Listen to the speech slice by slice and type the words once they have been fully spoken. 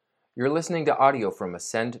You're listening to audio from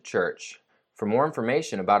Ascend Church. For more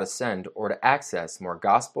information about Ascend or to access more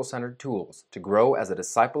gospel-centered tools to grow as a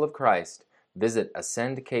disciple of Christ, visit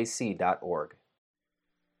ascendkc.org.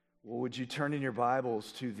 Well, would you turn in your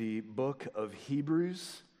Bibles to the book of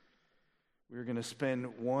Hebrews? We're going to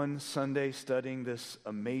spend one Sunday studying this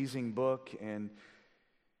amazing book, and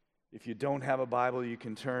if you don't have a Bible, you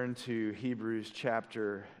can turn to Hebrews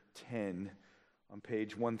chapter 10 on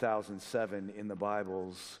page 1007 in the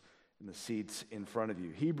Bibles in the seats in front of you.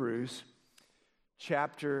 Hebrews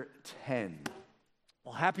chapter 10.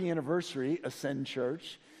 Well, happy anniversary, Ascend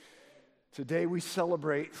Church. Today we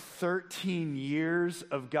celebrate 13 years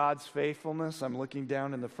of God's faithfulness. I'm looking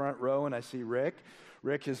down in the front row and I see Rick.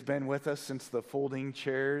 Rick has been with us since the folding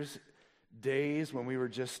chairs days when we were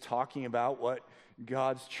just talking about what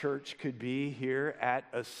God's church could be here at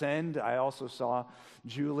Ascend. I also saw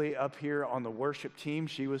Julie up here on the worship team.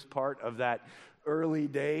 She was part of that early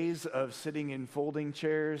days of sitting in folding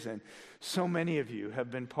chairs, and so many of you have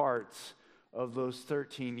been parts of those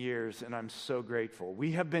 13 years, and I'm so grateful.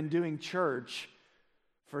 We have been doing church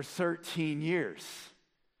for 13 years.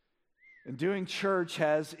 And doing church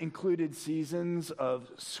has included seasons of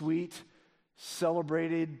sweet,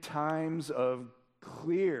 celebrated times of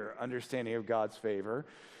clear understanding of God's favor.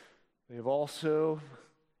 They have also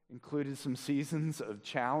included some seasons of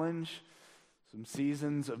challenge, some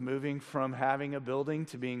seasons of moving from having a building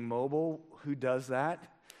to being mobile. Who does that?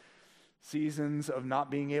 Seasons of not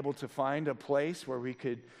being able to find a place where we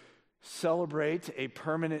could celebrate a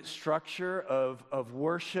permanent structure of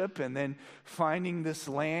worship, and then finding this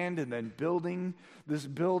land, and then building this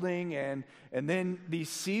building, and then these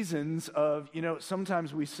seasons of,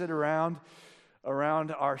 sometimes we sit around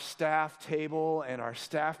our staff table and our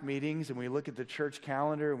staff meetings, and we look at the church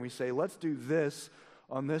calendar and we say, let's do this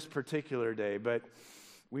on this particular day. But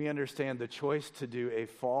we understand the choice to do a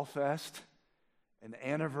fall fest, an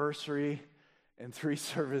anniversary, and 3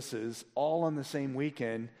 services all on the same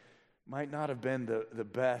weekend might not have been the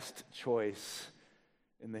best choice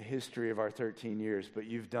in the history of our 13 years, but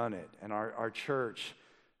you've done it. And our church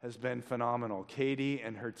has been phenomenal. Katie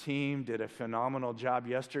and her team did a phenomenal job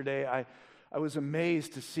yesterday. I was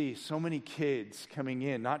amazed to see so many kids coming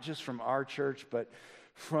in, not just from our church, but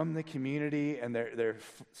from the community, and their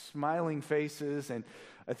smiling faces. And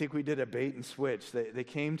I think we did a bait and switch. They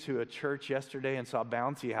came to a church yesterday and saw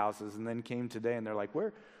bouncy houses, and then came today and they're like,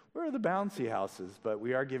 where are the bouncy houses? But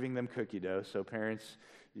we are giving them cookie dough, so parents,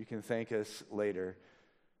 you can thank us later.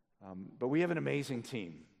 But we have an amazing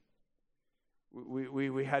team.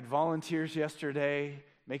 We had volunteers yesterday,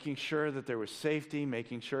 making sure that there was safety,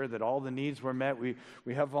 making sure that all the needs were met. We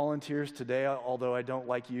have volunteers today, although I don't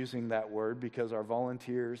like using that word, because our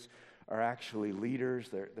volunteers are actually leaders.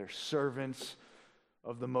 They're servants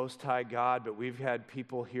of the Most High God. But we've had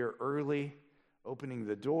people here early, opening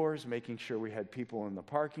the doors, making sure we had people in the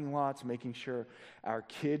parking lots, making sure our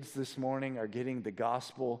kids this morning are getting the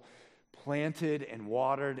gospel planted and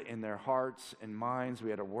watered in their hearts and minds. We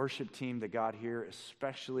had a worship team that got here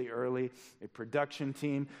especially early, a production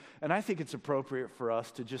team, and I think it's appropriate for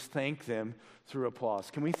us to just thank them through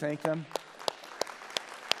applause. Can we thank them?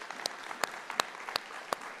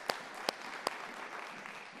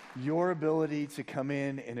 Your ability to come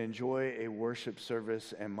in and enjoy a worship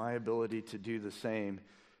service and my ability to do the same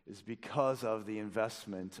is because of the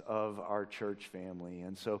investment of our church family.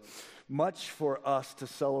 And so much for us to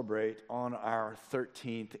celebrate on our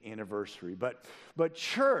 13th anniversary. But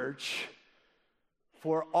church,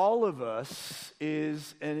 for all of us,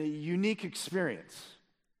 is a unique experience.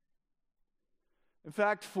 In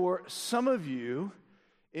fact, for some of you,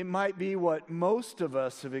 it might be what most of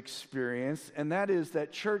us have experienced, and that is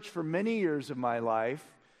that church for many years of my life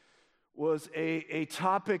was a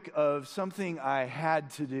topic of something I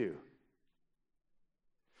had to do.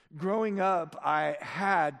 Growing up, I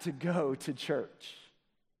had to go to church.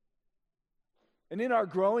 And in our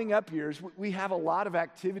growing up years, we have a lot of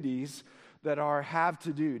activities that are have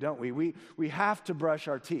to do, don't we? We have to brush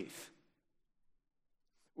our teeth.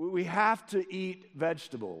 We have to eat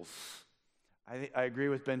vegetables. I agree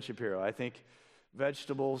with Ben Shapiro. I think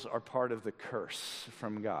vegetables are part of the curse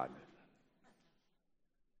from God.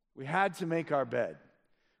 We had to make our bed.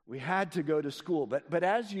 We had to go to school. But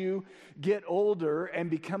as you get older and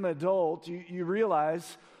become an adult, you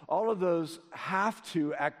realize all of those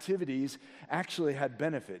have-to activities actually had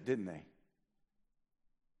benefit, didn't they?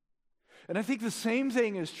 And I think the same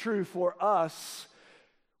thing is true for us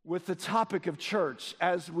with the topic of church.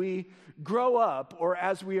 As we grow up or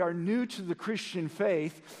as we are new to the Christian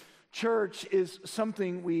faith, church is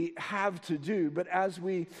something we have to do, but as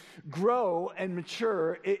we grow and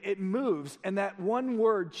mature, it moves, and that one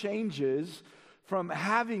word changes from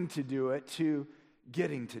having to do it to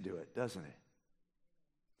getting to do it, doesn't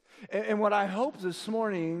it? And what I hope this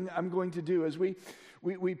morning I'm going to do is we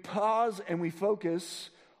pause and we focus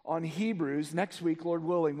on Hebrews. Next week, Lord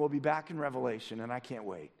willing, we'll be back in Revelation, and I can't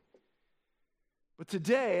wait. But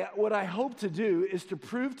today, what I hope to do is to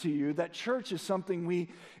prove to you that church is something we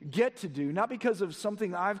get to do, not because of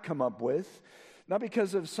something I've come up with, not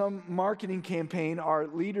because of some marketing campaign our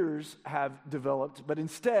leaders have developed, but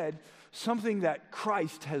instead, something that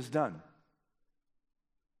Christ has done.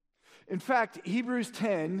 In fact, Hebrews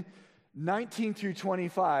 10, 19 through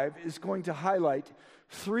 25 is going to highlight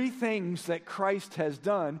 3 things that Christ has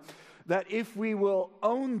done that if we will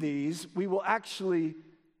own these, we will actually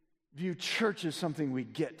view church as something we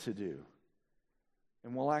get to do.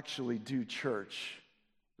 And we'll actually do church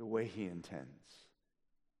the way he intends.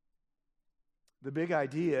 The big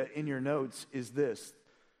idea in your notes is this: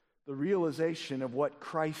 the realization of what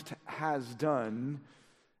Christ has done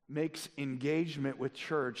makes engagement with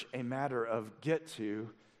church a matter of get to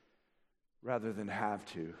rather than have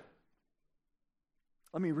to.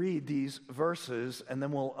 Let me read these verses and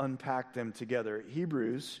then we'll unpack them together.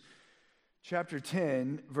 Hebrews chapter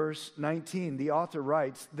 10, verse 19, the author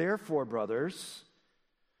writes, "Therefore, brothers,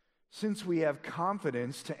 since we have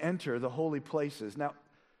confidence to enter the holy places." Now,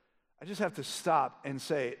 I just have to stop and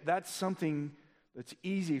say that's something that's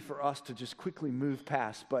easy for us to just quickly move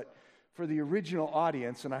past, but for the original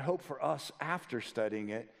audience, and I hope for us after studying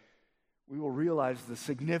it, we will realize the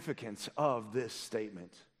significance of this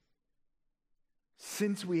statement.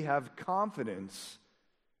 Since we have confidence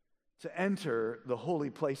to enter the holy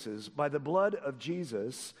places by the blood of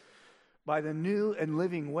Jesus, by the new and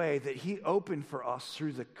living way that he opened for us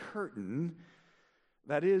through the curtain,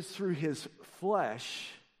 that is, through his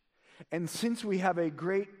flesh. And since we have a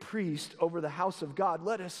great priest over the house of God,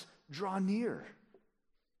 let us draw near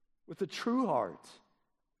with a true heart,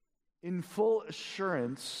 in full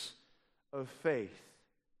assurance of faith,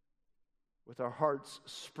 with our hearts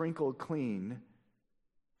sprinkled clean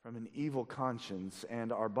from an evil conscience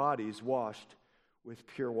and our bodies washed with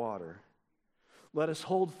pure water. Let us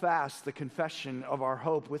hold fast the confession of our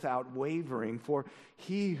hope without wavering, for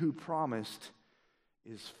he who promised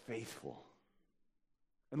is faithful.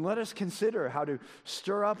 And let us consider how to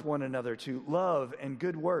stir up one another to love and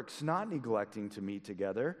good works, not neglecting to meet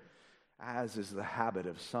together, as is the habit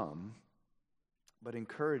of some, but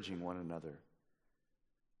encouraging one another.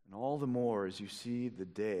 And all the more as you see the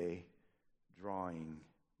day drawing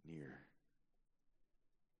near.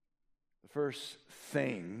 The first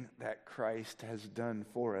thing that Christ has done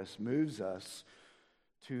for us moves us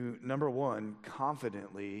to, number one,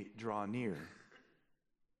 confidently draw near.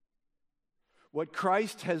 What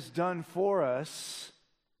Christ has done for us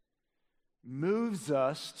moves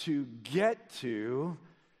us to get to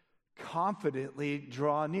confidently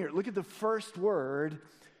draw near. Look at the first word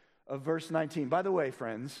of verse 19. By the way,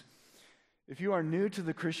 friends, if you are new to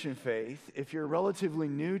the Christian faith, if you're relatively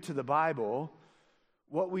new to the Bible,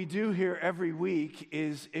 what we do here every week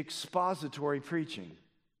is expository preaching.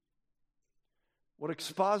 What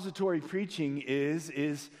expository preaching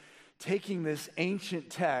is taking this ancient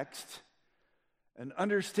text and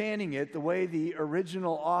understanding it the way the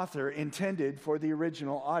original author intended for the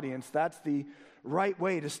original audience. That's the right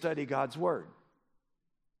way to study God's Word.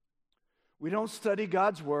 We don't study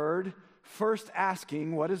God's Word first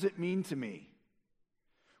asking, what does it mean to me?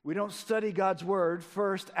 We don't study God's Word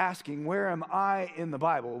first asking, where am I in the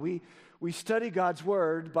Bible? We study God's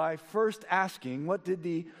Word by first asking, what did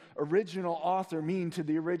the original author mean to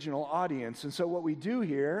the original audience? And so what we do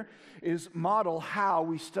here is model how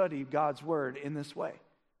we study God's Word in this way.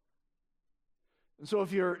 And so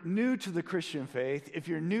if you're new to the Christian faith, if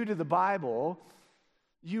you're new to the Bible,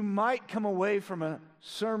 you might come away from a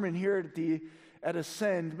sermon here at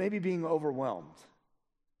Ascend maybe being overwhelmed.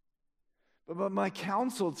 But my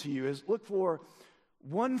counsel to you is look for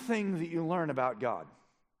one thing that you learn about God.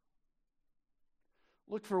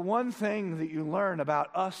 Look for one thing that you learn about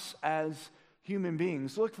us as human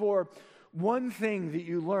beings. Look for one thing that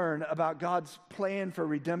you learn about God's plan for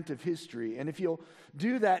redemptive history. And if you'll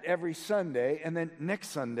do that every Sunday, and then next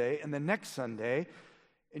Sunday, and then next Sunday,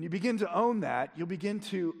 and you begin to own that, you'll begin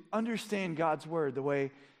to understand God's Word the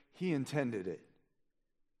way He intended it.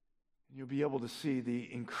 And you'll be able to see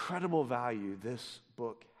the incredible value this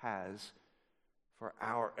book has for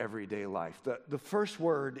our everyday life. The first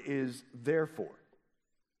word is therefore.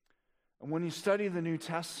 And when you study the New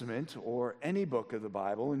Testament or any book of the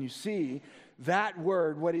Bible and you see that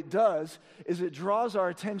word, what it does is it draws our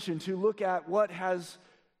attention to look at what has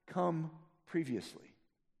come previously.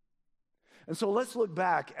 And so let's look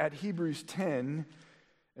back at Hebrews 10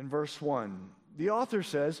 and verse 1. The author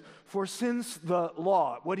says, "For since the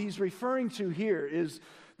law," what he's referring to here is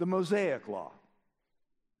the Mosaic law.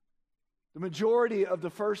 The majority of the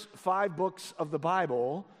first 5 books of the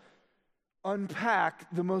Bible unpack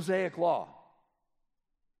the Mosaic law.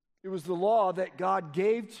 It was the law that God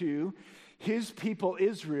gave to his people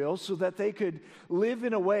Israel so that they could live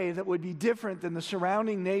in a way that would be different than the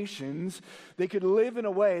surrounding nations. They could live in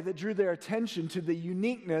a way that drew their attention to the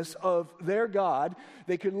uniqueness of their God.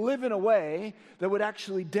 They could live in a way that would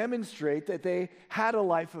actually demonstrate that they had a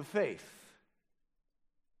life of faith.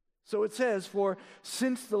 So it says, "For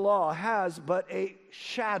since the law has but a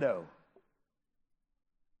shadow."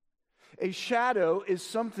 A shadow is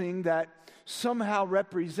something that somehow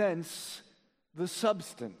represents the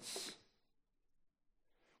substance.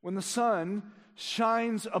 When the sun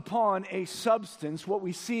shines upon a substance, what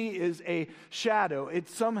we see is a shadow. It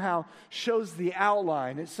somehow shows the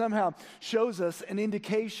outline. It somehow shows us an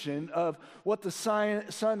indication of what the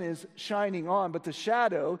sun is shining on. But the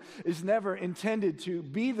shadow is never intended to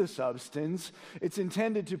be the substance. It's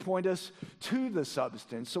intended to point us to the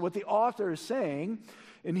substance. So what the author is saying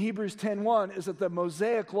in Hebrews 10:1 is that the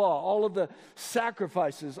Mosaic law, all of the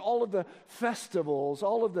sacrifices, all of the festivals,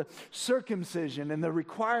 all of the circumcision and the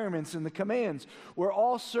requirements and the commands were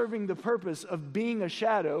all serving the purpose of being a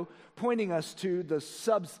shadow, pointing us to the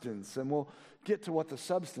substance. And we'll get to what the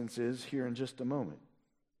substance is here in just a moment.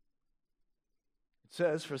 It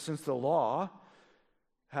says, "For since the law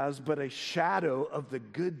has but a shadow of the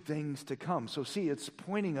good things to come." So see, it's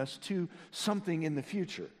pointing us to something in the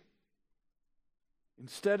future.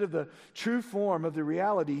 Instead of the true form of the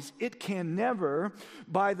realities, it can never,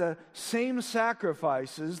 by the same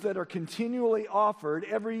sacrifices that are continually offered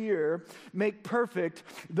every year, make perfect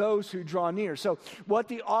those who draw near. So what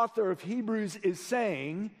the author of Hebrews is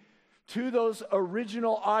saying to those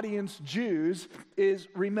original audience Jews is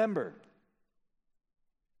remember.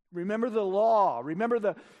 Remember the law, remember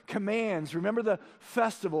the commands, remember the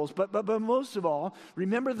festivals, but most of all,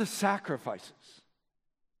 remember the sacrifices.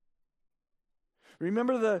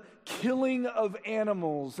 Remember the killing of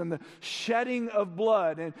animals and the shedding of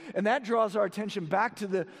blood. And that draws our attention back to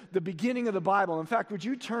the beginning of the Bible. In fact, would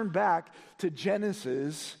you turn back to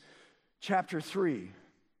Genesis chapter 3?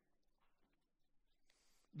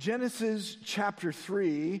 Genesis chapter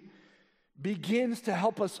 3 begins to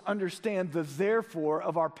help us understand the therefore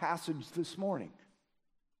of our passage this morning.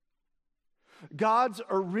 God's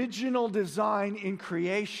original design in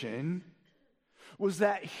creation was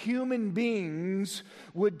that human beings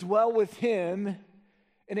would dwell with him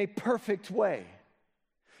in a perfect way.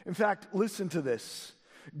 In fact, listen to this.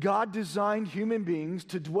 God designed human beings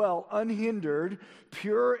to dwell unhindered,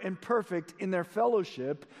 pure, and perfect in their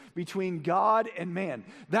fellowship between God and man.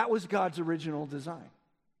 That was God's original design.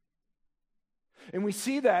 And we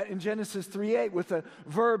see that in Genesis 3:8 with a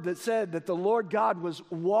verb that said that the Lord God was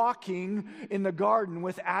walking in the garden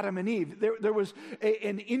with Adam and Eve. There was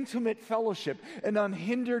an intimate fellowship, an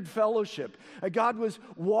unhindered fellowship. God was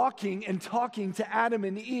walking and talking to Adam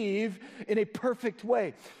and Eve in a perfect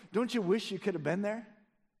way. Don't you wish you could have been there?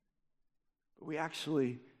 But we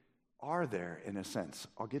actually are there in a sense.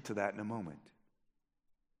 I'll get to that in a moment.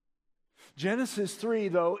 Genesis 3,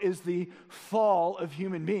 though, is the fall of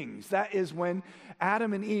human beings. That is when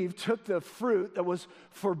Adam and Eve took the fruit that was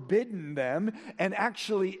forbidden them and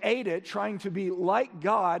actually ate it, trying to be like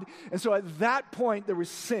God. And so at that point, there was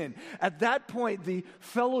sin. At that point, the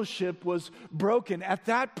fellowship was broken. At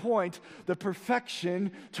that point, the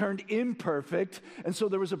perfection turned imperfect. And so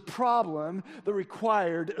there was a problem that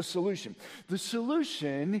required a solution. The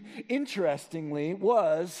solution, interestingly,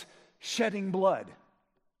 was shedding blood.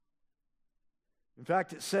 In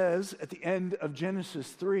fact, it says at the end of Genesis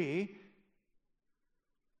 3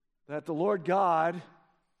 that the Lord God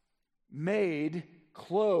made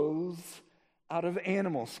clothes out of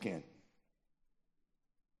animal skin.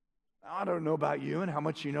 Now, I don't know about you and how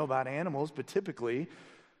much you know about animals, but typically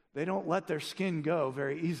they don't let their skin go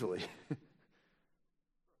very easily.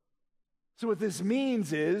 So what this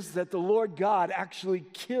means is that the Lord God actually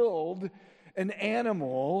killed an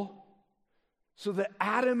animal so that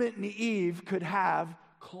Adam and Eve could have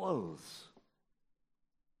clothes.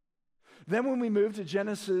 Then when we move to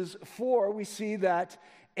Genesis 4, we see that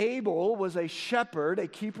Abel was a shepherd, a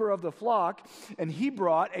keeper of the flock, and he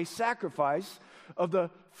brought a sacrifice of the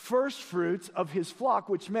first fruits of his flock,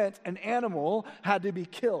 which meant an animal had to be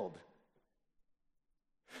killed.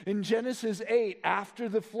 In Genesis 8, after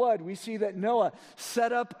the flood, we see that Noah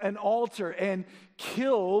set up an altar and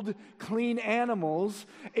killed clean animals.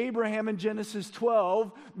 Abraham in Genesis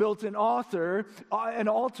 12 built an altar,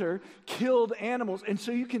 killed animals. And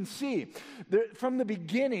so you can see from the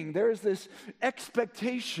beginning, there is this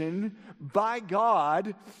expectation by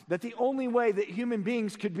God that the only way that human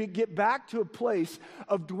beings could get back to a place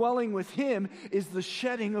of dwelling with Him is the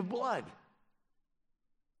shedding of blood.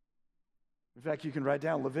 In fact, you can write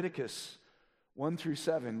down Leviticus 1 through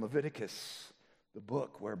 7, Leviticus, the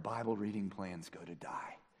book where Bible reading plans go to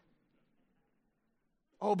die.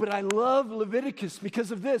 Oh, but I love Leviticus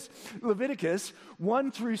because of this. Leviticus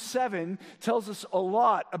 1 through 7 tells us a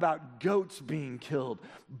lot about goats being killed,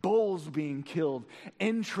 bulls being killed,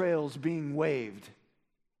 entrails being waved,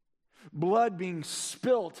 blood being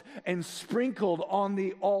spilt and sprinkled on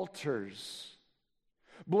the altars.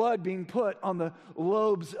 Blood being put on the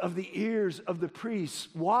lobes of the ears of the priests.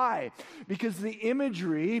 Why? Because the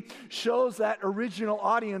imagery shows that original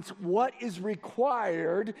audience what is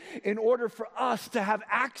required in order for us to have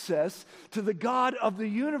access to the God of the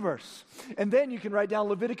universe. And then you can write down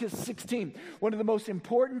Leviticus 16, one of the most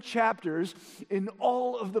important chapters in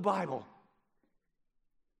all of the Bible.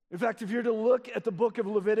 In fact, if you're to look at the book of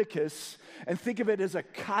Leviticus and think of it as a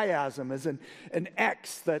chiasm, as an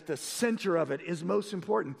X, that the center of it is most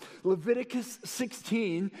important, Leviticus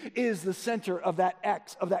 16 is the center of that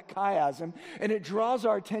X, of that chiasm, and it draws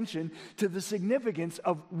our attention to the significance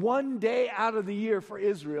of one day out of the year for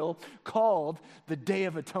Israel called the Day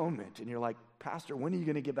of Atonement. And you're like, Pastor, when are you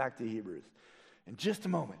going to get back to Hebrews? In just a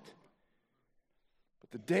moment.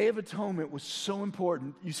 The Day of Atonement was so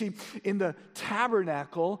important. You see, in the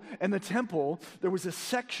tabernacle and the temple, there was a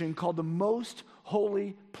section called the Most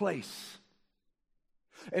Holy Place.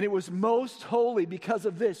 And it was most holy because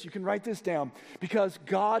of this. You can write this down. Because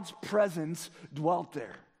God's presence dwelt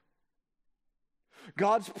there.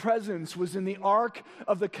 God's presence was in the Ark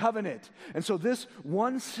of the Covenant. And so this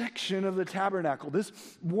one section of the tabernacle, this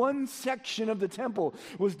one section of the temple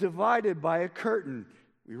was divided by a curtain.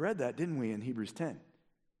 We read that, didn't we, in Hebrews 10?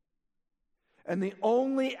 And the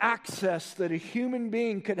only access that a human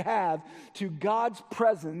being could have to God's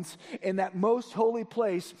presence in that most holy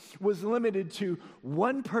place was limited to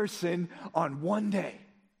one person on one day.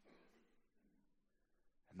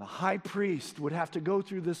 And the high priest would have to go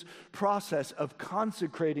through this process of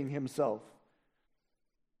consecrating himself,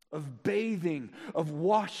 of bathing, of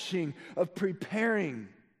washing, of preparing.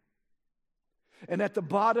 And at the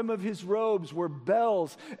bottom of his robes were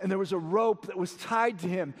bells, and there was a rope that was tied to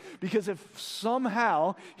him. Because if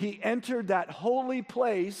somehow he entered that holy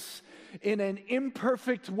place in an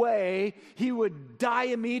imperfect way, he would die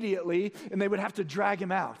immediately, and they would have to drag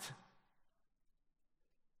him out.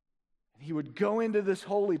 He would go into this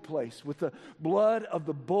holy place with the blood of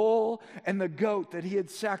the bull and the goat that he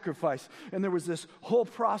had sacrificed. And there was this whole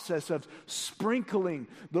process of sprinkling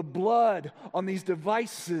the blood on these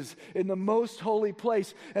devices in the most holy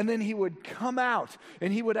place. And then he would come out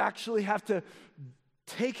and he would actually have to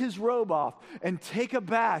take his robe off and take a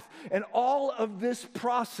bath. And all of this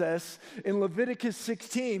process in Leviticus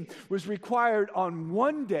 16 was required on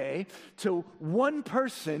one day to one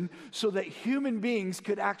person so that human beings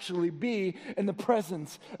could actually be in the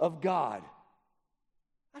presence of God.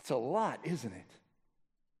 That's a lot, isn't it?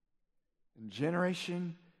 And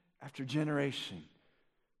generation after generation,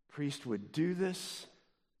 priest would do this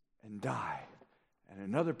and die. And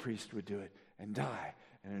another priest would do it and die.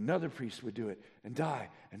 And another priest would do it and die,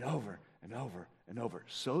 and over and over and over,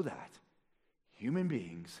 so that human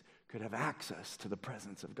beings could have access to the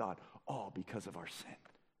presence of God, all because of our sin.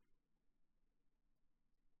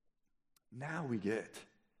 Now we get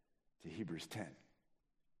to Hebrews 10.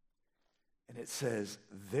 And it says,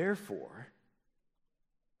 therefore,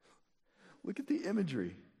 look at the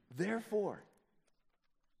imagery, therefore,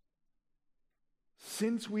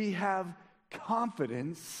 since we have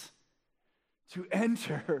confidence to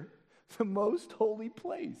enter the most holy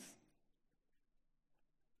place.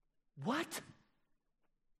 What?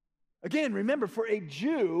 Again, remember, for a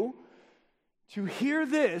Jew to hear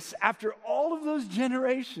this after all of those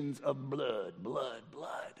generations of blood,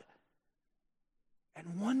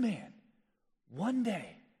 and one man, one day,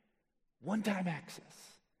 one-time access,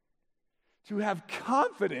 to have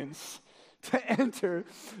confidence to enter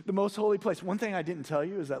the most holy place. One thing I didn't tell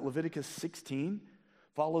you is that Leviticus 16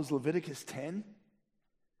 follows Leviticus 10.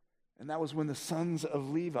 And that was when the sons of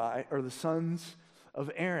Levi, or the sons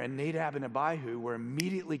of Aaron, Nadab and Abihu, were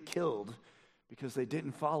immediately killed because they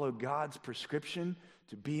didn't follow God's prescription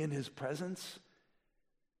to be in his presence.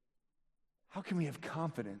 How can we have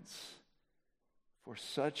confidence for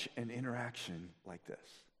such an interaction like this.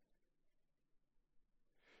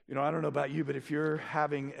 You know, I don't know about you, but if you're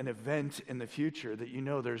having an event in the future that you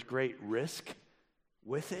know there's great risk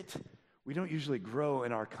with it, we don't usually grow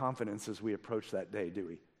in our confidence as we approach that day, do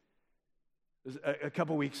we? A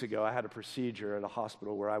couple weeks ago, I had a procedure at a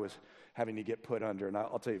hospital where I was having to get put under. And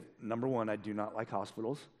I'll tell you, number one, I do not like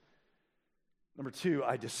hospitals. Number two,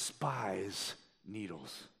 I despise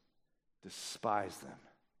needles. Despise them.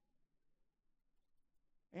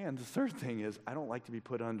 And the third thing is, I don't like to be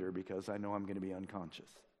put under because I know I'm going to be unconscious.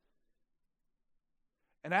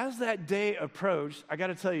 And as that day approached, I got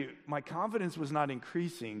to tell you, my confidence was not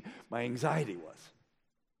increasing, my anxiety was.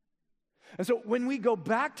 And so when we go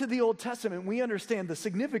back to the Old Testament, we understand the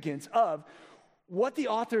significance of what the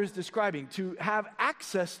author is describing. To have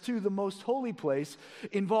access to the most holy place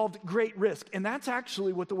involved great risk. And that's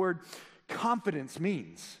actually what the word confidence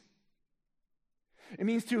means. It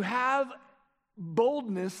means to have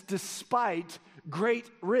boldness despite great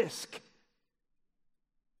risk.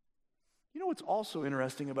 You know what's also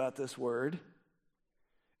interesting about this word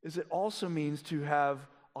is it also means to have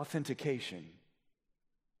authentication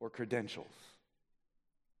or credentials.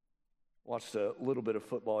 Watched a little bit of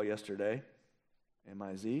football yesterday.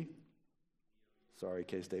 M-I-Z. Sorry,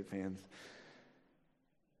 K-State fans.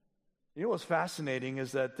 You know what's fascinating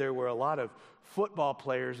is that there were a lot of football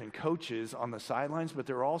players and coaches on the sidelines, but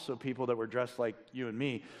there were also people that were dressed like you and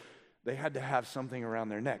me. They had to have something around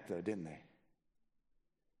their neck, though, didn't they?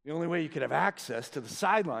 The only way you could have access to the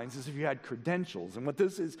sidelines is if you had credentials. And what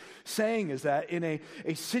this is saying is that in a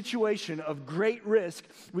situation of great risk,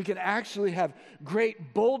 we can actually have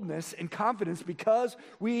great boldness and confidence because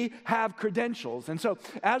we have credentials. And so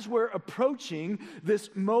as we're approaching this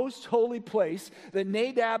most holy place, that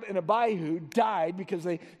Nadab and Abihu died because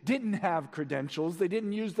they didn't have credentials. They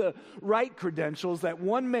didn't use the right credentials. That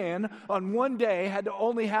one man on one day had to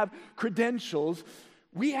only have credentials.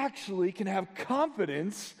 We actually can have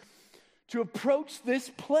confidence to approach this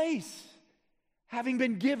place, having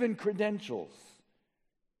been given credentials.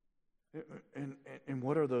 And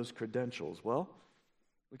what are those credentials? Well,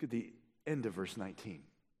 look at the end of verse 19.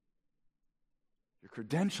 Your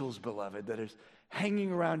credentials, beloved, that is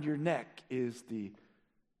hanging around your neck is the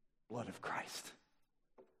blood of Christ.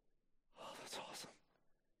 Oh, that's awesome.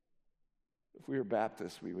 If we were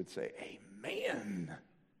Baptists, we would say, amen.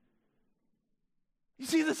 You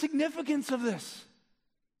see the significance of this?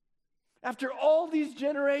 After all these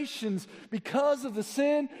generations, because of the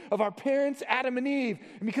sin of our parents, Adam and Eve,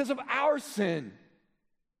 and because of our sin,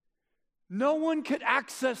 no one could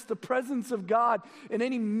access the presence of God in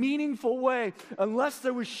any meaningful way unless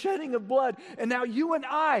there was shedding of blood. And now you and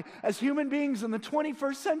I, as human beings in the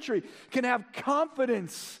 21st century, can have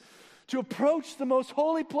confidence to approach the most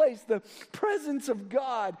holy place, the presence of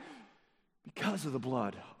God, because of the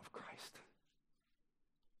blood of Christ.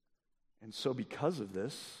 And so because of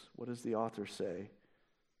this, what does the author say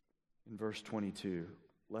in verse 22?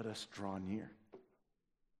 Let us draw near.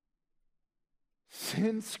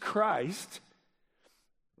 Since Christ,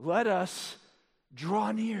 let us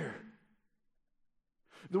draw near.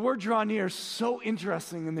 The word draw near is so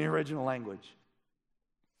interesting in the original language.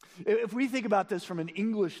 If we think about this from an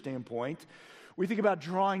English standpoint, we think about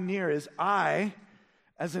drawing near as I,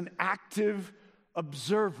 as an active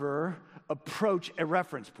observer, approach a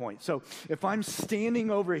reference point. So if I'm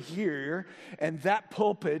standing over here and that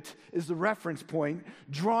pulpit is the reference point,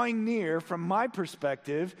 drawing near from my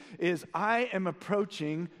perspective is I am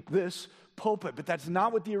approaching this pulpit. But that's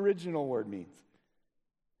not what the original word means.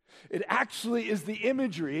 It actually is the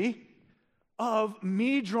imagery of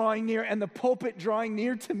me drawing near and the pulpit drawing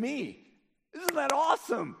near to me. Isn't that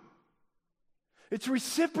awesome? It's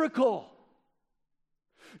reciprocal.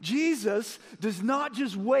 Jesus does not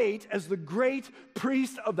just wait as the great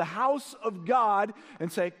priest of the house of God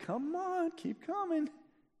and say, come on, keep coming.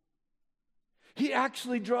 He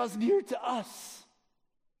actually draws near to us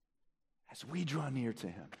as we draw near to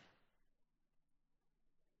him.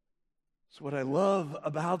 So what I love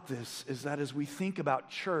about this is that as we think about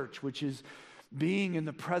church, which is being in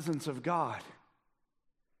the presence of God,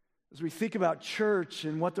 as we think about church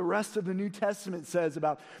and what the rest of the New Testament says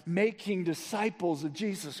about making disciples of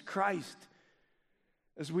Jesus Christ,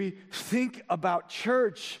 as we think about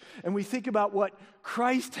church and we think about what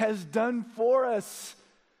Christ has done for us,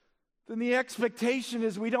 then the expectation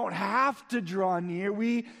is we don't have to draw near,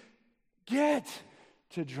 we get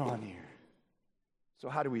to draw near. So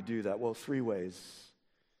how do we do that? Well, 3 ways.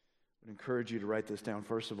 I would encourage you to write this down.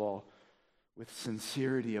 First of all, with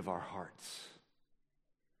sincerity of our hearts.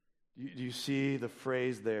 Do you see the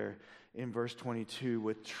phrase there in verse 22,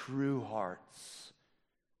 with true hearts?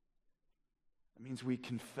 It means we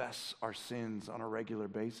confess our sins on a regular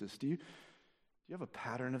basis. Do you have a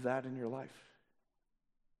pattern of that in your life?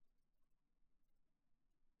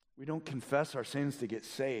 We don't confess our sins to get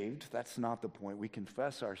saved. That's not the point. We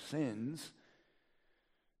confess our sins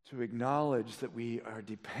to acknowledge that we are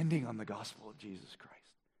depending on the gospel of Jesus Christ.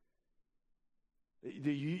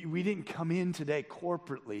 We didn't come in today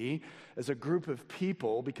corporately as a group of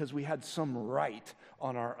people because we had some right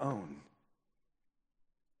on our own.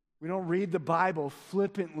 We don't read the Bible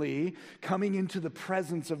flippantly coming into the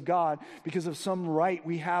presence of God because of some right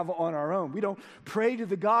we have on our own. We don't pray to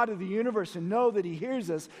the God of the universe and know that He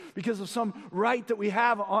hears us because of some right that we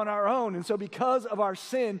have on our own. And so because of our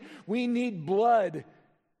sin, we need blood.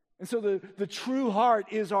 And so the true heart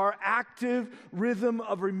is our active rhythm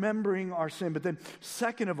of remembering our sin. But then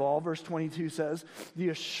second of all, verse 22 says, the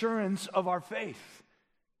assurance of our faith.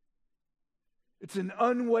 It's an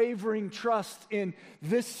unwavering trust in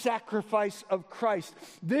this sacrifice of Christ.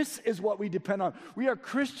 This is what we depend on. We are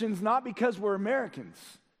Christians not because we're Americans.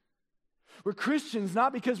 We're Christians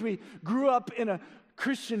not because we grew up in a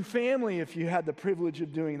Christian family, if you had the privilege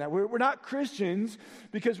of doing that. We're not Christians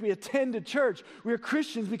because we attend a church. We are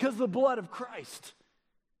Christians because of the blood of Christ.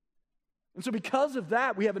 And so because of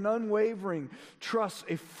that, we have an unwavering trust,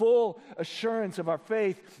 a full assurance of our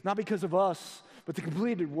faith, not because of us, but the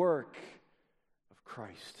completed work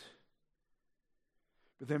Christ.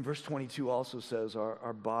 But then verse 22 also says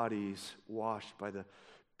our bodies washed by the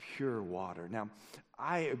pure water. Now,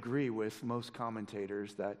 I agree with most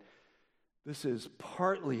commentators that this is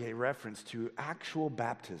partly a reference to actual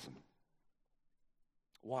baptism.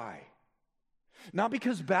 Why? Not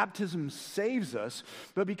because baptism saves us,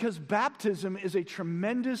 but because baptism is a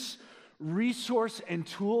tremendous resource and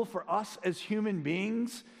tool for us as human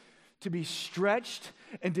beings to be stretched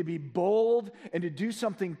and to be bold and to do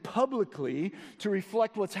something publicly to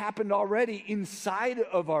reflect what's happened already inside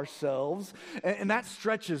of ourselves. And that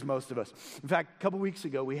stretches most of us. In fact, a couple weeks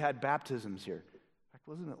ago, we had baptisms here. In fact,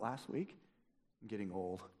 wasn't it last week? I'm getting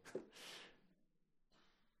old.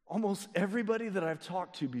 Almost everybody that I've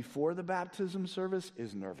talked to before the baptism service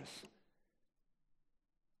is nervous.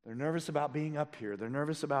 They're nervous about being up here. They're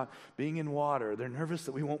nervous about being in water. They're nervous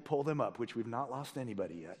that we won't pull them up, which we've not lost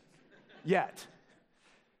anybody yet.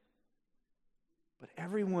 But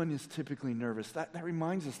everyone is typically nervous. That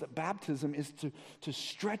reminds us that baptism is to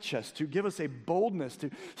stretch us, to give us a boldness, to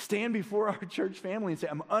stand before our church family and say,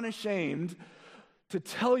 I'm unashamed to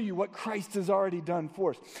tell you what Christ has already done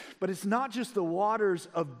for us. But it's not just the waters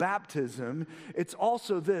of baptism, it's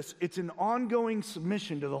also this. It's an ongoing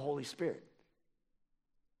submission to the Holy Spirit.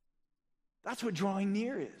 That's what drawing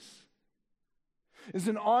near is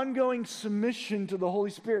an ongoing submission to the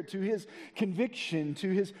Holy Spirit, to His conviction, to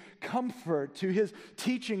His comfort, to His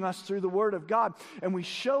teaching us through the Word of God. And we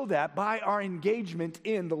show that by our engagement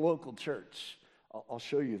in the local church. I'll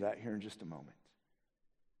show you that here in just a moment.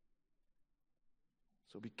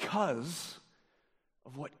 So because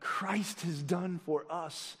of what Christ has done for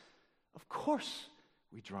us, of course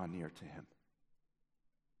we draw near to Him.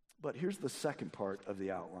 But here's the second part of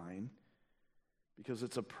the outline, because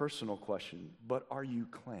it's a personal question. But are you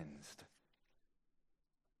cleansed?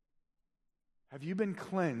 Have you been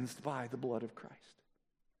cleansed by the blood of Christ?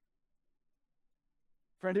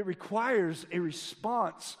 Friend, it requires a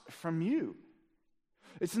response from you.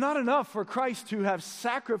 It's not enough for Christ to have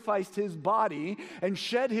sacrificed His body and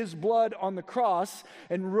shed His blood on the cross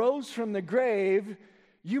and rose from the grave.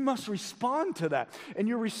 You must respond to that. And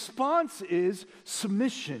your response is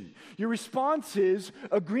submission. Your response is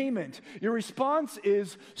agreement. Your response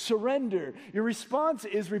is surrender. Your response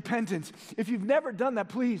is repentance. If you've never done that,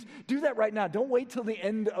 please do that right now. Don't wait till the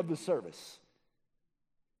end of the service.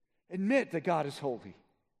 Admit that God is holy.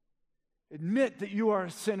 Admit that you are a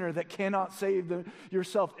sinner that cannot save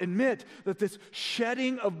yourself. Admit that this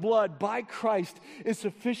shedding of blood by Christ is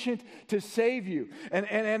sufficient to save you. And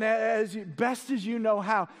as best as you know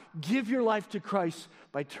how, give your life to Christ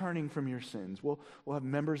by turning from your sins. We'll have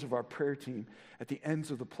members of our prayer team at the ends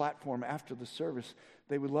of the platform after the service.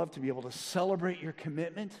 They would love to be able to celebrate your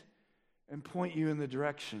commitment and point you in the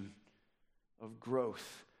direction of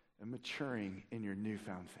growth and maturing in your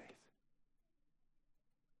newfound faith.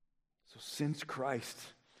 So since Christ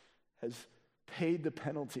has paid the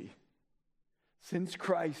penalty, since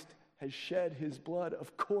Christ has shed His blood,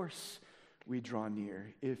 of course we draw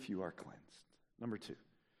near if you are cleansed. Number two,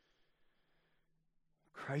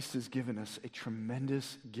 Christ has given us a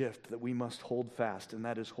tremendous gift that we must hold fast, and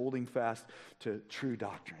that is holding fast to true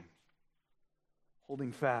doctrine.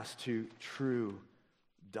 Holding fast to true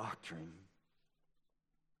doctrine.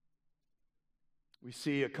 We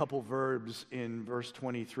see a couple verbs in verse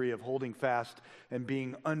 23 of holding fast and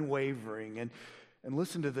being unwavering. And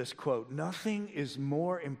listen to this quote: "Nothing is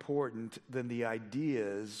more important than the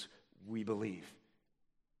ideas we believe."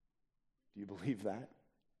 Do you believe that?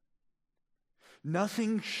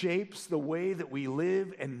 Nothing shapes the way that we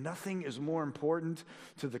live, and nothing is more important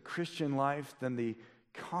to the Christian life than the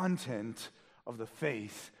content of the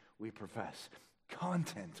faith we profess.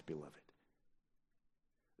 Content, beloved.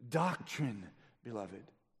 Doctrine,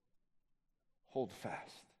 beloved. Hold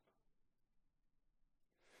fast.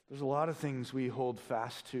 There's a lot of things we hold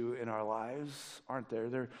fast to in our lives, aren't there?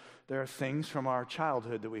 There are things from our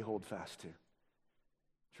childhood that we hold fast to.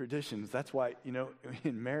 Traditions. That's why,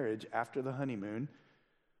 in marriage, after the honeymoon,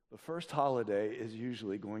 the first holiday is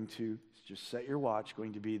usually going to, just set your watch,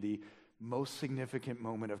 going to be the most significant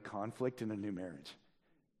moment of conflict in a new marriage.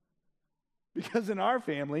 Because in our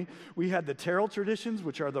family, we had the Terrell traditions,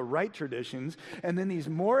 which are the right traditions, and then these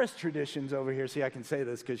Morris traditions over here. See, I can say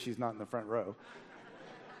this because she's not in the front row.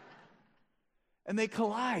 And they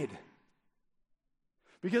collide.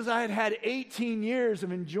 Because I had 18 years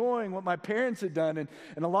of enjoying what my parents had done, and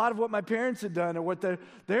a lot of what my parents had done, and what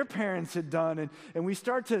their parents had done, and we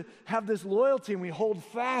start to have this loyalty, and we hold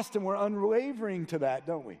fast, and we're unwavering to that,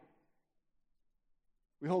 don't we?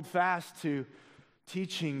 We hold fast to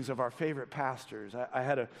teachings of our favorite pastors. I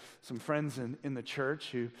had some friends in the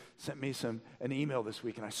church who sent me an email this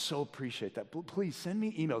week, and I so appreciate that. Please send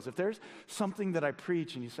me emails. If there's something that I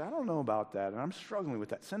preach and you say, I don't know about that, and I'm struggling with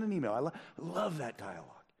that, send an email. I love that dialogue.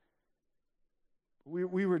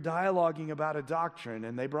 We were dialoguing about a doctrine,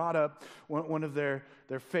 and they brought up one of their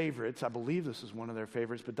favorites. I believe this is one of their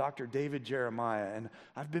favorites, but Dr. David Jeremiah, and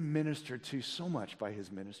I've been ministered to so much by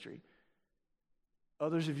his ministry.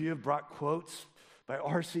 Others of you have brought quotes by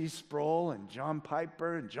R.C. Sproul and John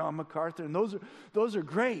Piper and John MacArthur, and those are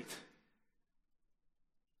great.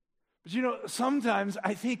 But sometimes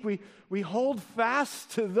I think we hold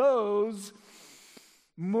fast to those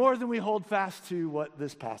more than we hold fast to what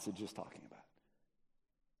this passage is talking about.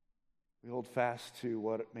 We hold fast to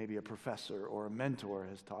what maybe a professor or a mentor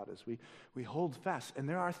has taught us. We hold fast, and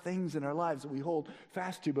there are things in our lives that we hold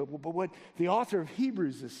fast to, but what the author of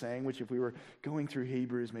Hebrews is saying, which if we were going through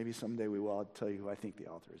Hebrews, maybe someday we will, I'll tell you who I think the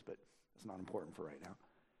author is, but that's not important for right now.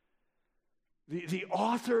 The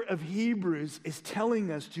author of Hebrews is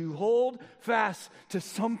telling us to hold fast to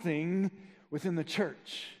something within the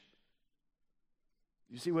church.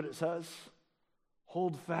 You see what it says?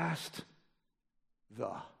 Hold fast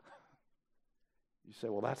the. You say,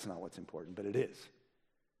 well, that's not what's important, but it is.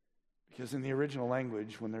 Because in the original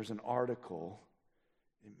language, when there's an article,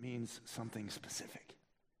 it means something specific.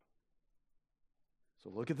 So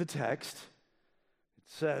look at the text. It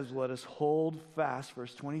says, let us hold fast,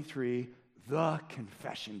 verse 23, the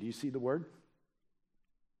confession. Do you see the word?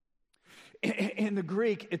 In the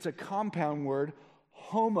Greek, it's a compound word,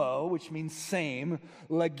 homo, which means same,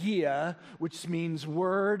 logia, which means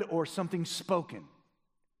word or something spoken.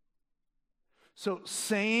 So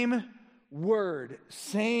same word,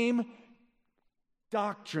 same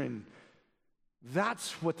doctrine.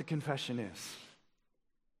 That's what the confession is.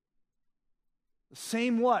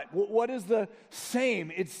 Same what? What is the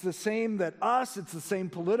same? It's the same that us, it's the same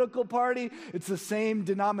political party, it's the same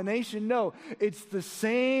denomination. No, it's the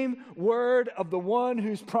same word of the one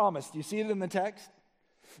who's promised. You see it in the text?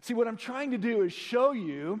 See, what I'm trying to do is show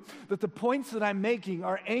you that the points that I'm making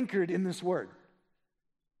are anchored in this word.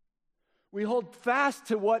 We hold fast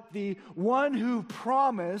to what the one who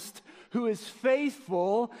promised, who is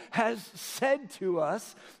faithful, has said to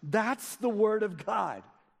us. That's the word of God.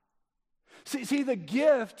 See, the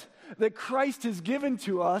gift that Christ has given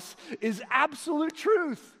to us is absolute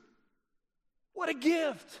truth. What a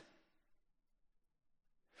gift.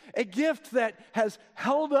 A gift that has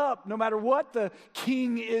held up no matter what the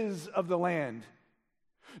king is of the land.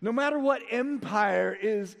 No matter what empire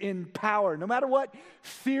is in power, no matter what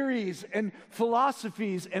theories and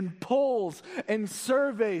philosophies and polls and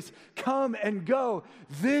surveys come and go,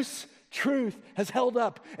 this truth has held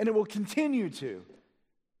up and it will continue to.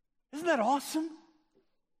 Isn't that awesome?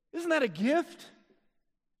 Isn't that a gift?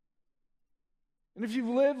 And if you've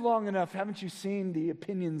lived long enough, haven't you seen the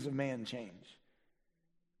opinions of man change?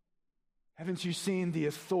 Haven't you seen the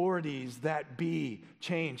authorities that be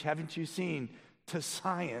change? Haven't you seen to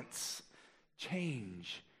science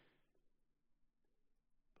change?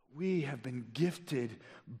 We have been gifted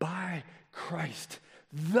by Christ,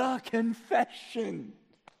 the confession.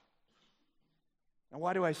 Now,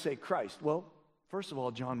 why do I say Christ? Well, first of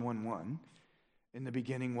all, John 1:1, in the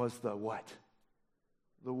beginning was the what?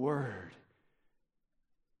 The Word.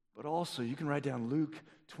 But also, you can write down Luke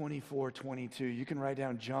 24:22. You can write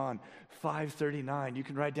down John 5:39. You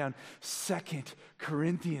can write down 2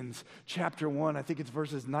 Corinthians chapter 1. I think it's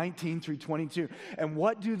verses 19 through 22. And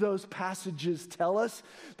what do those passages tell us?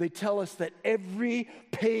 They tell us that every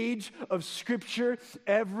page of Scripture,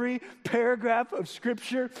 every paragraph of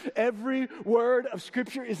Scripture, every word of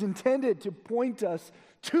Scripture is intended to point us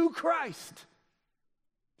to Christ.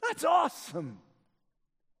 That's awesome.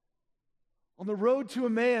 On the road to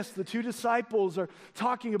Emmaus, the two disciples are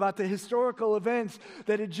talking about the historical events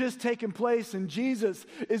that had just taken place, and Jesus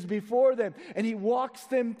is before them, and he walks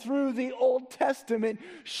them through the Old Testament,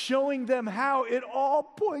 showing them how it all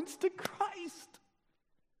points to Christ.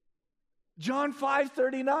 John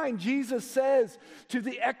 5:39, Jesus says to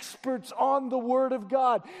the experts on the Word of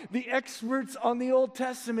God, the experts on the Old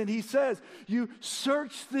Testament, he says, you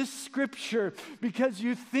search this Scripture because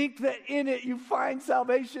you think that in it you find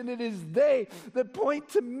salvation. It is they that point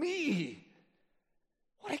to me.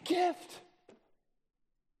 What a gift.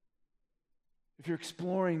 If you're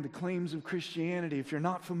exploring the claims of Christianity, if you're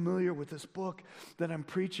not familiar with this book that I'm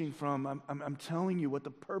preaching from, I'm telling you what the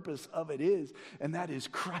purpose of it is, and that is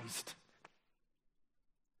Christ.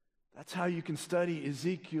 That's how you can study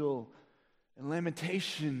Ezekiel and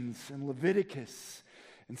Lamentations and Leviticus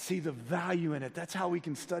and see the value in it. That's how we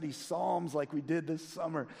can study Psalms like we did this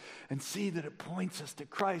summer and see that it points us to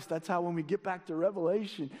Christ. That's how when we get back to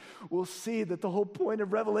Revelation, we'll see that the whole point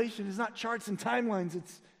of Revelation is not charts and timelines,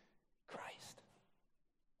 it's Christ.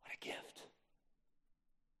 What a gift.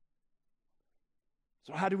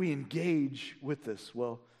 So how do we engage with this?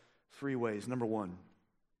 Well, 3 ways. Number 1,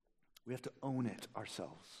 we have to own it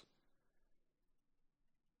ourselves.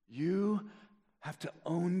 You have to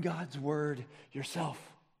own God's word yourself.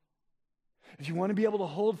 If you want to be able to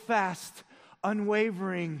hold fast,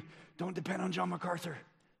 unwavering, don't depend on John MacArthur.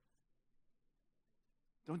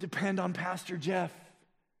 Don't depend on Pastor Jeff.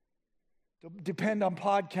 Don't depend on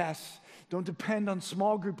podcasts. Don't depend on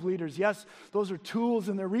small group leaders. Yes, those are tools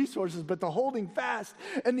and they're resources, but the holding fast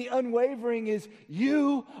and the unwavering is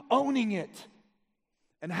you owning it.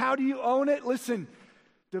 And how do you own it? Listen,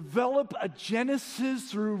 develop a Genesis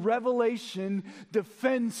through Revelation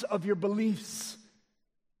defense of your beliefs.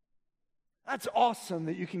 That's awesome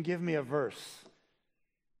that you can give me a verse.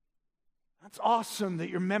 That's awesome that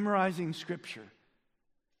you're memorizing Scripture.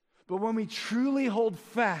 But when we truly hold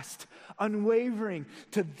fast, unwavering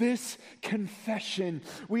to this confession,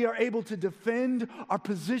 we are able to defend our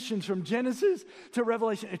positions from Genesis to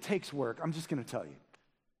Revelation. It takes work. I'm just going to tell you.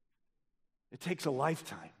 It takes a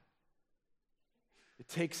lifetime. It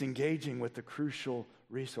takes engaging with the crucial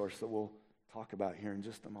resource that we'll talk about here in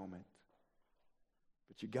just a moment.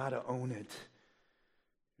 But you got to own it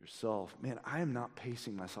yourself. Man, I am not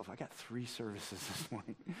pacing myself. I got 3 services this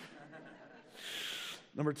morning.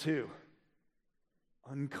 Number 2,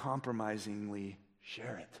 uncompromisingly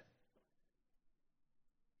share it.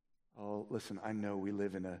 Oh, listen, I know we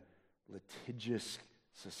live in a litigious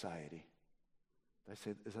society. Did I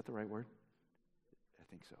say, is that the right word? I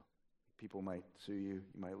think so. People might sue you.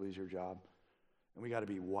 You might lose your job. And we got to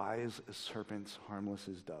be wise as serpents, harmless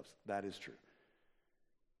as doves. That is true.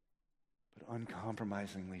 But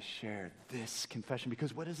uncompromisingly share this confession.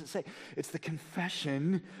 Because what does it say? It's the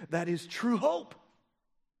confession that is true hope.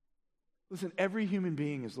 Listen, every human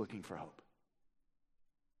being is looking for hope.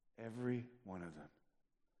 Every one of them.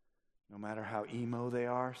 No matter how emo they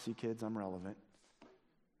are. See, kids, I'm relevant.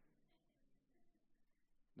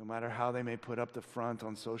 No matter how they may put up the front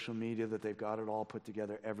on social media that they've got it all put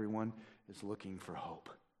together, everyone is looking for hope.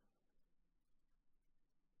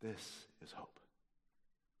 This is hope.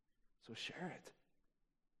 So share it.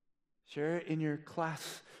 Share it in your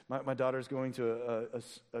class. My daughter's going to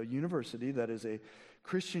a university that is a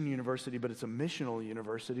Christian university, but it's a missional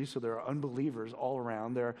university, so there are unbelievers all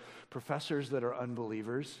around. There are professors that are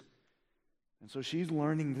unbelievers. And so she's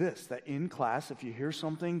learning this, that in class, if you hear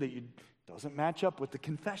something that doesn't match up with the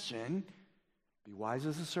confession, be wise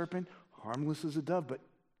as a serpent, harmless as a dove, but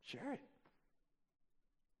share it.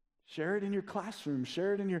 Share it in your classroom.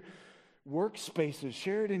 Share it in your workspaces.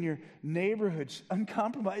 Share it in your neighborhoods.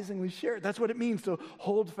 Uncompromisingly share it. That's what it means to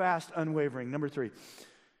hold fast, unwavering. Number 3,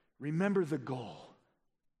 remember the goal.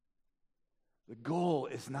 The goal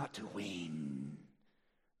is not to win.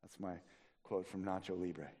 That's my quote from Nacho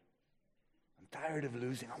Libre. I'm tired of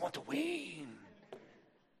losing. I want to win.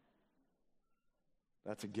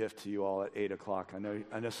 That's a gift to you all at 8 o'clock. I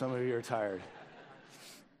know some of you are tired.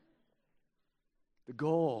 The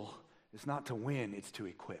goal is not to win, it's to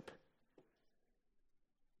equip.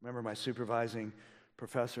 Remember, my supervising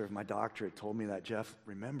professor of my doctorate told me that, Jeff,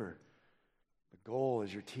 remember, The goal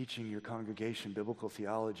as you're teaching your congregation biblical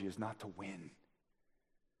theology is not to win.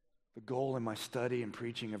 The goal in my study and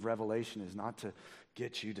preaching of Revelation is not to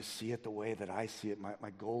get you to see it the way that I see it.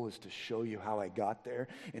 My goal is to show you how I got there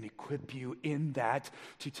and equip you in that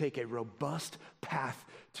to take a robust path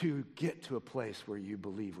to get to a place where you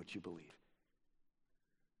believe what you believe.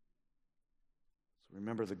 So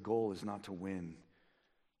remember, the goal is not to win,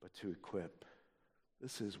 but to equip.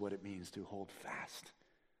 This is what it means to hold fast,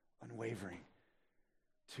 unwavering,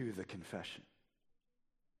 to the confession.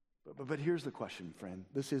 But here's the question, friend.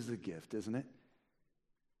 This is the gift, isn't it?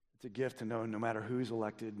 It's a gift to know no matter who's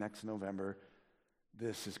elected next November,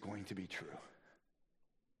 this is going to be true.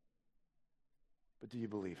 But do you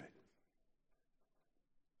believe it?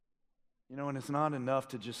 You know, and it's not enough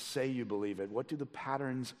to just say you believe it. What do the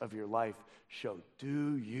patterns of your life show?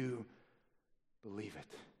 Do you believe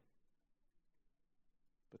it?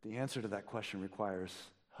 But the answer to that question requires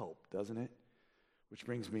hope, doesn't it? Which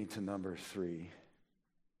brings me to number 3.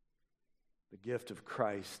 The gift of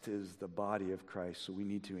Christ is the body of Christ, so we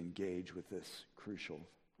need to engage with this crucial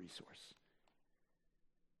resource.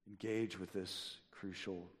 Engage with this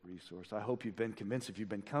crucial resource. I hope you've been convinced, if you've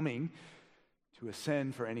been coming to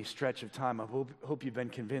Ascend for any stretch of time, I hope you've been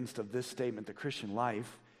convinced of this statement: the Christian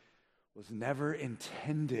life was never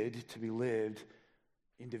intended to be lived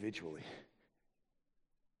individually.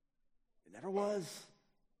 It never was.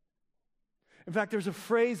 In fact, there's a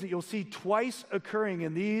phrase that you'll see twice occurring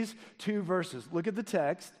in these 2 verses. Look at the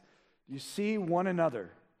text. You see one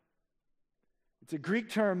another. It's a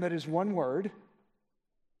Greek term that is one word.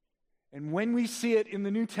 And when we see it in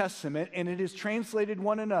the New Testament and it is translated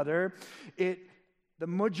one another, it the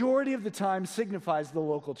majority of the time signifies the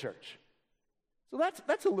local church. So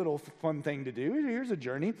that's a little fun thing to do. Here's a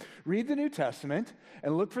journey. Read the New Testament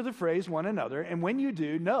and look for the phrase one another. And when you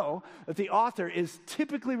do, know that the author is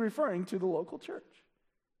typically referring to the local church.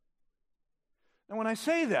 Now, when I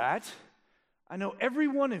say that, I know every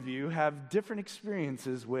one of you have different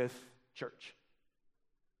experiences with church.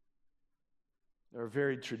 There are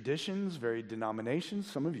varied traditions, varied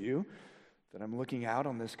denominations. Some of you that I'm looking out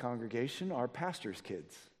on this congregation are pastors'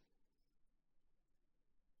 kids.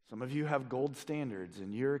 Some of you have gold standards.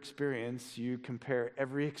 In your experience, you compare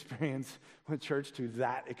every experience with church to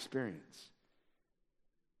that experience.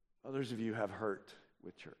 Others of you have hurt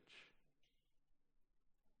with church.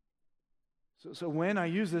 So when I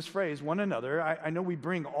use this phrase, one another, I know we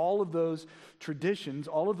bring all of those traditions,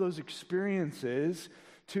 all of those experiences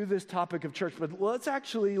to this topic of church, but let's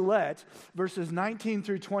actually let verses 19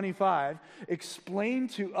 through 25 explain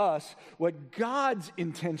to us what God's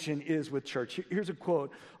intention is with church. Here's a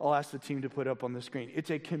quote I'll ask the team to put up on the screen.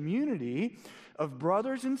 It's a community of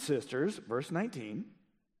brothers and sisters, verse 19,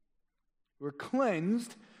 who are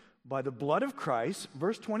cleansed by the blood of Christ,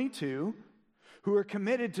 verse 22, who are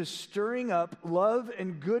committed to stirring up love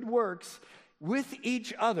and good works with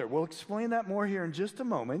each other. We'll explain that more here in just a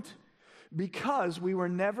moment. Because we were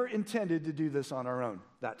never intended to do this on our own.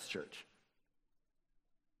 That's church.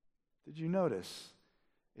 Did you notice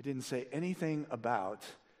it didn't say anything about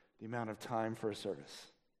the amount of time for a service?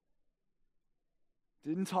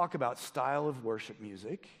 Didn't talk about style of worship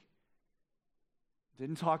music.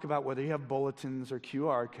 Didn't talk about whether you have bulletins or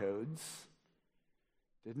QR codes.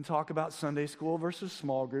 Didn't talk about Sunday school versus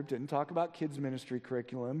small group. Didn't talk about kids ministry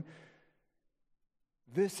curriculum.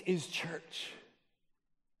 This is church.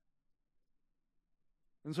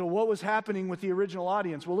 And so what was happening with the original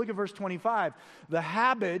audience? Well, look at verse 25. The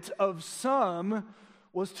habit of some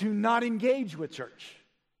was to not engage with church.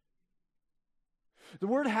 The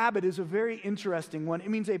word habit is a very interesting one.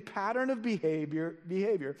 It means a pattern of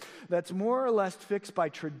behavior that's more or less fixed by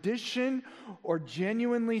tradition or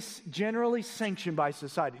generally sanctioned by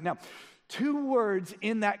society. Now, 2 words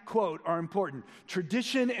in that quote are important: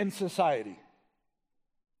 tradition and society.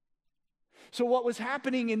 So what was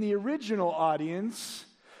happening in the original audience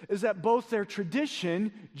is that both their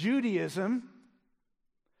tradition, Judaism,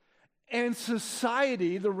 and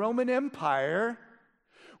society, the Roman Empire,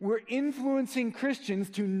 were influencing Christians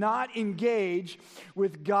to not engage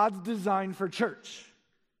with God's design for church.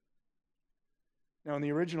 Now, in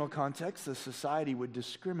the original context, the society would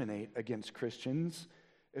discriminate against Christians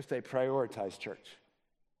if they prioritized church.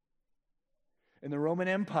 In the Roman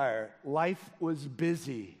Empire, life was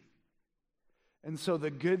busy. And so the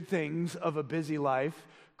good things of a busy life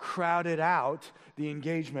crowded out the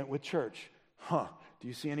engagement with church. Do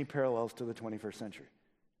you see any parallels to the 21st century?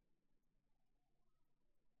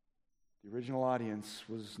 The original audience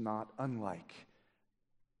was not unlike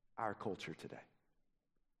our culture today.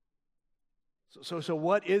 So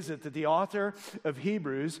what is it that the author of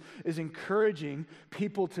Hebrews is encouraging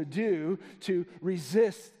people to do to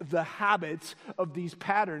resist the habits of these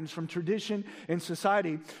patterns from tradition and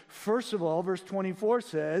society? First of all, verse 24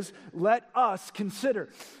 says, let us consider.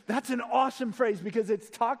 That's an awesome phrase because it's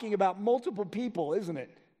talking about multiple people, isn't it?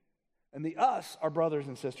 And the us are brothers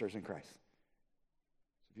and sisters in Christ.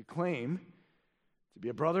 If you claim to be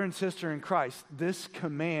a brother and sister in Christ, this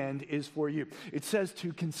command is for you. It says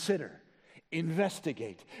to consider.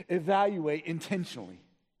 Investigate, evaluate intentionally.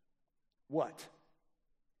 What?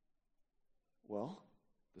 Well,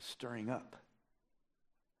 the stirring up.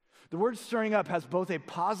 The word stirring up has both a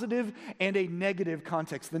positive and a negative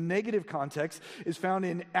context. The negative context is found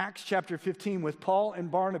in Acts chapter 15 with Paul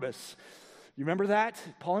and Barnabas. You remember that?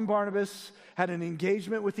 Paul and Barnabas had an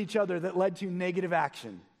engagement with each other that led to negative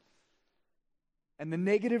action. And the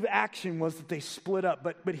negative action was that they split up.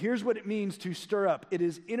 But here's what it means to stir up. It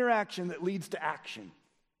is interaction that leads to action.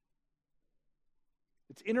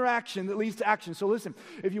 It's interaction that leads to action. So listen,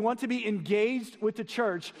 if you want to be engaged with the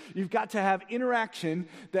church, you've got to have interaction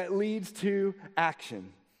that leads to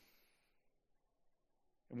action.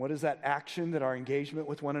 And what is that action that our engagement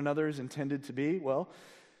with one another is intended to be? Well,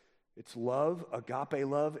 it's love, agape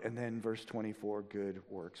love, and then verse 24, good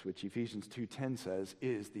works, which Ephesians 2:10 says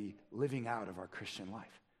is the living out of our Christian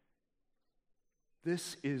life.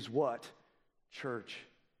 This is what church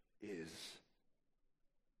is.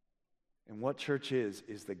 And what church is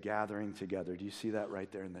the gathering together. Do you see that right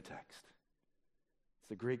there in the text? It's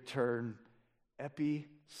the Greek term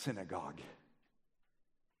episynagogue.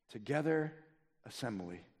 Together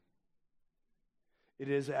assembly. It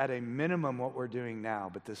is at a minimum what we're doing now,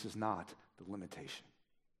 but this is not the limitation.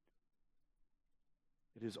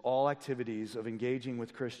 It is all activities of engaging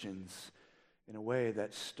with Christians in a way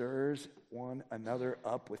that stirs one another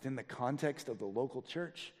up within the context of the local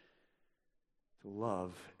church to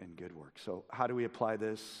love and good work. So how do we apply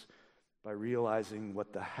this? By realizing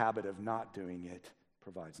what the habit of not doing it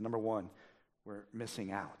provides. Number one, we're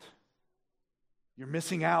missing out. You're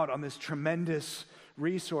missing out on this tremendous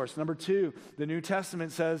resource. Number two, the New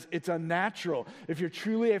Testament says it's unnatural. If you're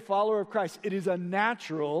truly a follower of Christ, it is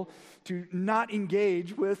unnatural to not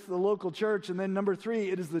engage with the local church. And then number three,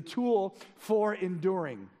 it is the tool for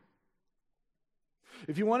enduring.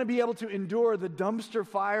 If you want to be able to endure the dumpster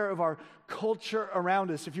fire of our culture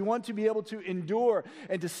around us, if you want to be able to endure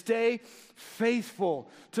and to stay faithful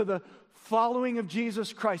to the following of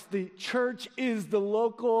Jesus Christ, the church is the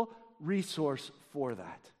local resource for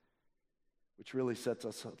that, which really sets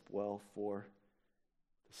us up well for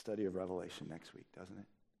the study of Revelation next week, doesn't it?